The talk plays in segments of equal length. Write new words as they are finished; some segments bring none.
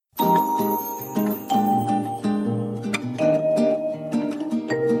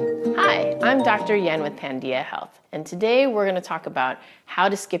I'm Dr. Yen with Pandia Health, and today we're going to talk about how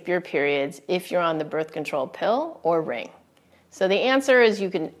to skip your periods if you're on the birth control pill or ring. So the answer is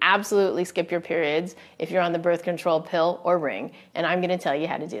you can absolutely skip your periods if you're on the birth control pill or ring, and I'm going to tell you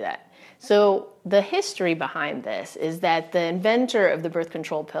how to do that. So the history behind this is that the inventor of the birth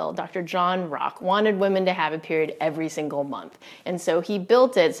control pill, Dr. John Rock, wanted women to have a period every single month. And so he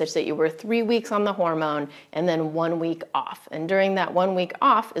built it such that you were 3 weeks on the hormone and then 1 week off. And during that 1 week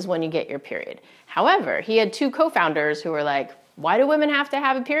off is when you get your period. However, he had two co-founders who were like, why do women have to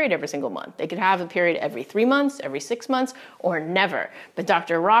have a period every single month? They could have a period every 3 months, every 6 months, or never. But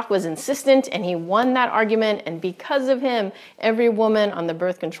Dr. Rock was insistent and he won that argument. And because of him, every woman on the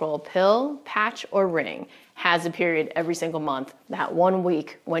birth control pill, patch, or ring has a period every single month, that 1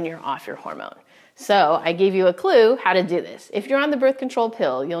 week when you're off your hormone. So I gave you a clue how to do this. If you're on the birth control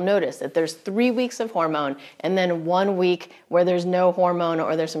pill, you'll notice that there's 3 weeks of hormone and then 1 week where there's no hormone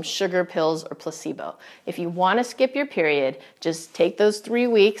or there's some sugar pills or placebo. If you want to skip your period, just take those 3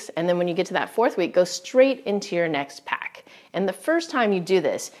 weeks and then when you get to that fourth week, go straight into your next pack. And the first time you do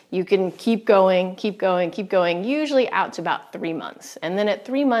this, you can keep going, usually out to about 3 months. And then at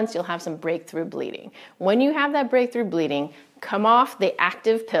 3 months, you'll have some breakthrough bleeding. When you have that breakthrough bleeding, come off the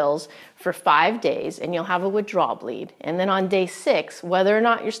active pills for 5 days and you'll have a withdrawal bleed. And then on day 6, whether or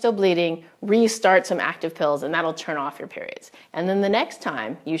not you're still bleeding, restart some active pills and that'll turn off your periods. And then the next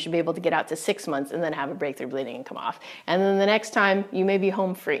time you should be able to get out to 6 months and then have a breakthrough bleeding and come off. And then the next time you may be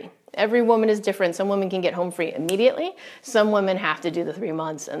home free. Every woman is different. Some women can get home free immediately. Some women have to do the 3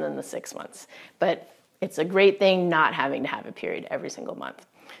 months and then the 6 months. But it's a great thing not having to have a period every single month.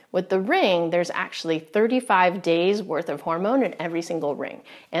 With the ring, there's actually 35 days worth of hormone in every single ring.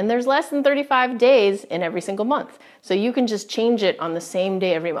 And there's less than 35 days in every single month. So you can just change it on the same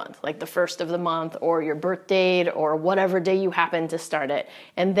day every month, like the first of the month or your birth date or whatever day you happen to start it.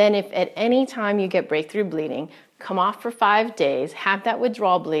 And then if at any time you get breakthrough bleeding, come off for 5 days, have that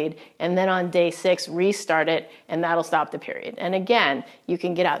withdrawal bleed, and then on day 6, restart it, and that'll stop the period. And again, you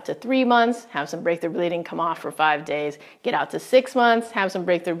can get out to 3 months, have some breakthrough bleeding, come off for 5 days, get out to 6 months, have some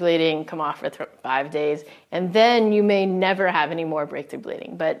breakthrough bleeding, come off for 5 days, and then you may never have any more breakthrough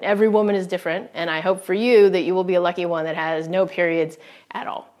bleeding. But every woman is different, and I hope for you that you will be a lucky one that has no periods at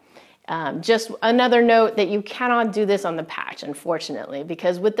all. Just another note that you cannot do this on the patch, unfortunately,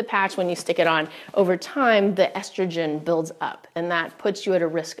 because with the patch, when you stick it on, over time, the estrogen builds up, and that puts you at a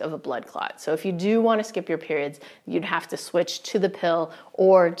risk of a blood clot. So if you do want to skip your periods, you'd have to switch to the pill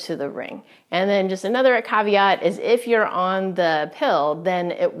or to the ring. And then just another caveat is if you're on the pill,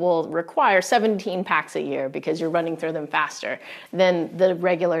 then it will require 17 packs a year because you're running through them faster than the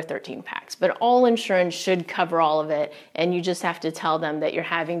regular 13 packs. But all insurance should cover all of it, and you just have to tell them that you're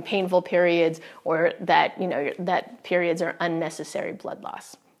having painful periods or that, that periods are unnecessary blood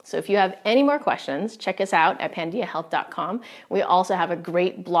loss. So if you have any more questions, check us out at pandiahealth.com. We also have a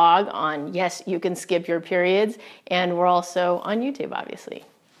great blog on, yes, you can skip your periods, and we're also on YouTube, obviously.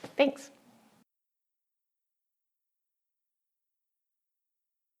 Thanks.